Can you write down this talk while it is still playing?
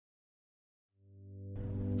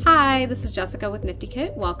Hi, this is Jessica with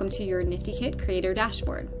NiftyKit. Welcome to your NiftyKit Creator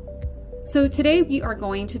Dashboard. So today we are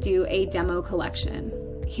going to do a demo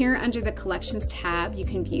collection. Here under the Collections tab, you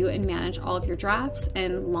can view and manage all of your drafts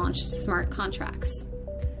and launch smart contracts.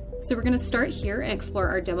 So we're going to start here and explore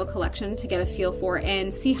our demo collection to get a feel for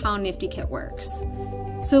and see how NiftyKit works.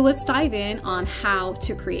 So let's dive in on how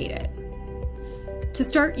to create it. To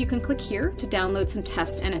start, you can click here to download some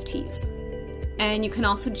test NFTs. And you can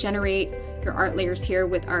also generate your art layers here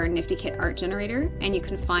with our NiftyKit art generator, and you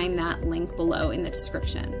can find that link below in the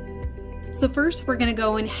description. So first, we're going to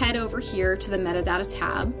go and head over here to the metadata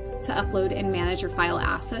tab to upload and manage your file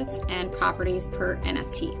assets and properties per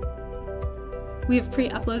NFT. We have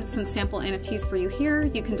pre-uploaded some sample NFTs for you here.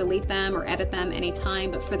 You can delete them or edit them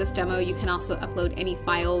anytime, but for this demo, you can also upload any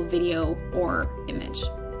file, video, or image.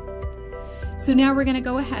 So now we're going to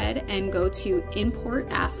go ahead and go to Import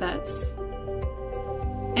Assets.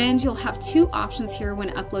 And you'll have two options here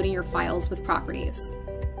when uploading your files with properties.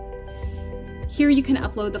 Here you can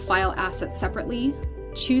upload the file assets separately.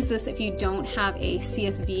 Choose this if you don't have a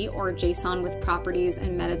CSV or JSON with properties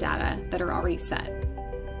and metadata that are already set.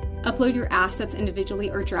 Upload your assets individually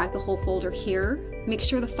or drag the whole folder here. Make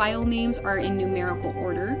sure the file names are in numerical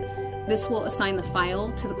order. This will assign the file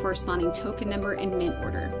to the corresponding token number and mint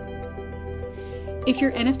order. If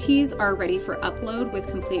your NFTs are ready for upload with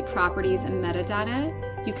complete properties and metadata,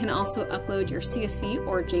 you can also upload your CSV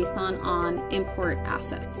or JSON on Import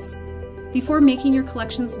Assets. Before making your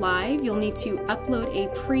collections live, you'll need to upload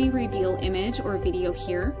a pre-reveal image or video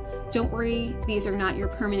here. Don't worry, these are not your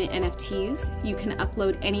permanent NFTs. You can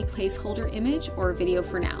upload any placeholder image or video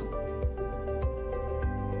for now.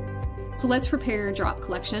 So let's prepare your drop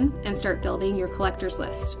collection and start building your collector's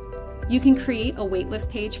list. You can create a waitlist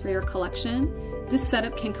page for your collection. This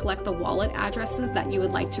setup can collect the wallet addresses that you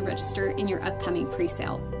would like to register in your upcoming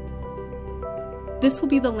presale. This will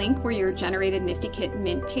be the link where your generated NiftyKit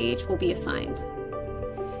mint page will be assigned.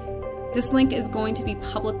 This link is going to be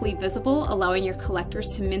publicly visible, allowing your collectors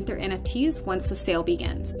to mint their NFTs once the sale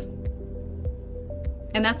begins.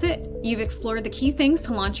 And that's it. You've explored the key things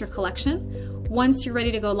to launch your collection. Once you're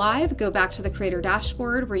ready to go live, go back to the Creator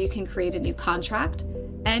Dashboard where you can create a new contract.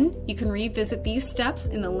 And you can revisit these steps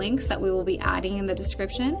in the links that we will be adding in the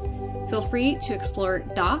description. Feel free to explore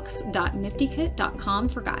docs.niftykit.com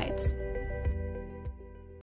for guides.